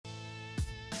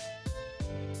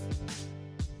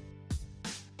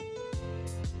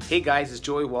Hey guys, it's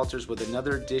Joey Walters with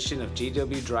another edition of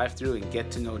JW Drive Thru and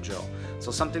Get to Know Joe. So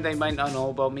something they might not know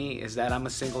about me is that I'm a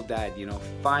single dad.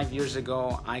 5 years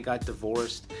ago I got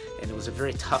divorced, and it was a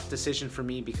very tough decision for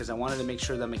me because I wanted to make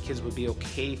sure that my kids would be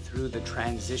okay through the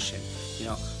transition.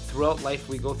 Throughout life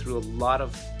we go through a lot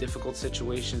of difficult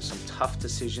situations, some tough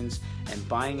decisions, and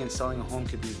buying and selling a home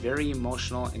can be very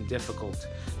emotional and difficult.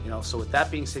 So with that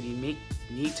being said, you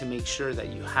need to make sure that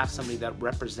you have somebody that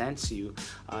represents you,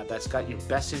 that's got your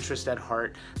best interest at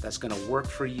heart, that's going to work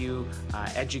for you,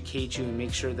 educate you, and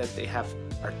make sure that they have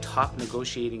our top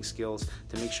negotiating skills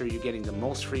to make sure you're getting the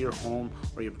most for your home,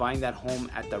 or you're buying that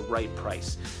home at the right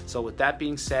price. So with that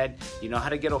being said, you know how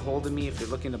to get a hold of me if you're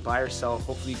looking to buy or sell.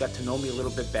 Hopefully you got to know me a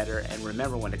little bit better, and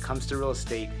remember, when it comes to real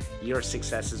estate, your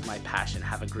success is my passion.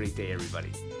 Have a great day,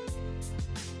 everybody.